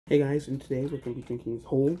Hey guys, and today we're going to be drinking this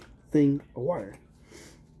whole thing of water.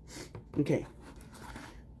 Okay.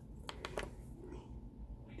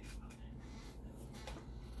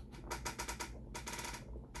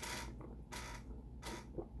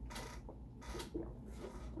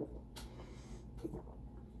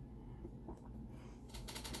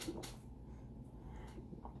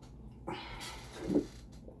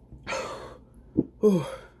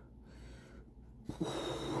 Oh.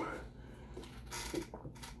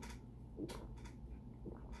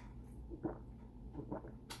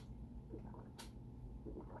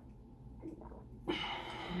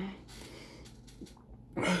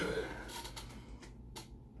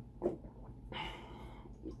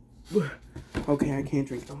 Okay, I can't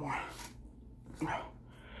drink no more.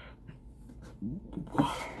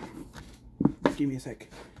 Give me a sec.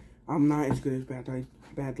 I'm not as good as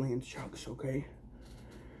Badlands Chugs, okay?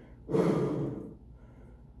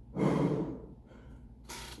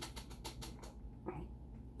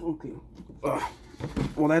 Okay.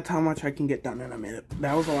 Well, that's how much I can get done in a minute.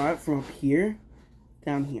 That was a lot from up here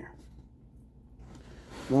down here.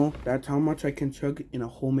 Well, that's how much I can chug in a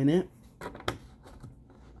whole minute.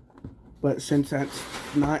 But since that's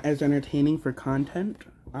not as entertaining for content,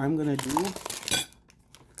 I'm gonna do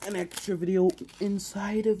an extra video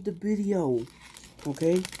inside of the video.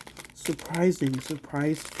 Okay? Surprise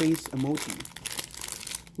face emoji.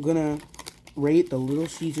 I'm gonna rate the Little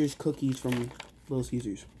Caesars cookies from Little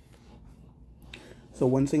Caesars. So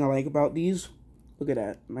one thing I like about these, look at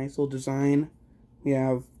that. Nice little design. We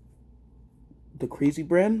have the crazy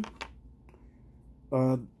bread.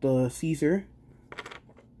 The Caesar.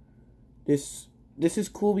 This is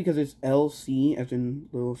cool because it's LC, as in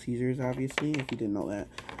Little Caesars, obviously, if you didn't know that.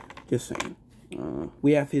 Just saying.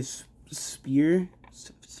 We have his spear,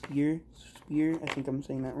 I think I'm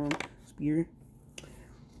saying that wrong. Spear.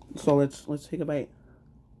 So let's take a bite.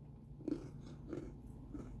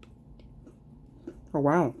 Oh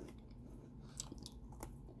wow.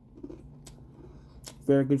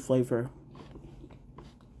 Very good flavor.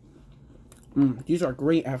 These are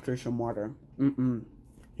great after some water.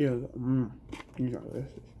 Yeah, these are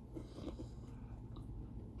delicious.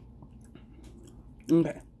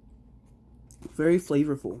 Okay. Very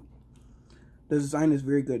flavorful. The design is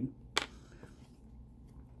very good.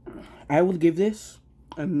 I would give this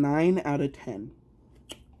a 9 out of 10.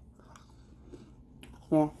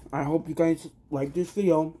 Well, I hope you guys like this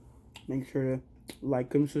video. Make sure to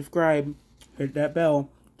like and subscribe. Hit that bell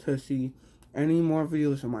to see any more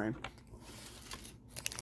videos of mine.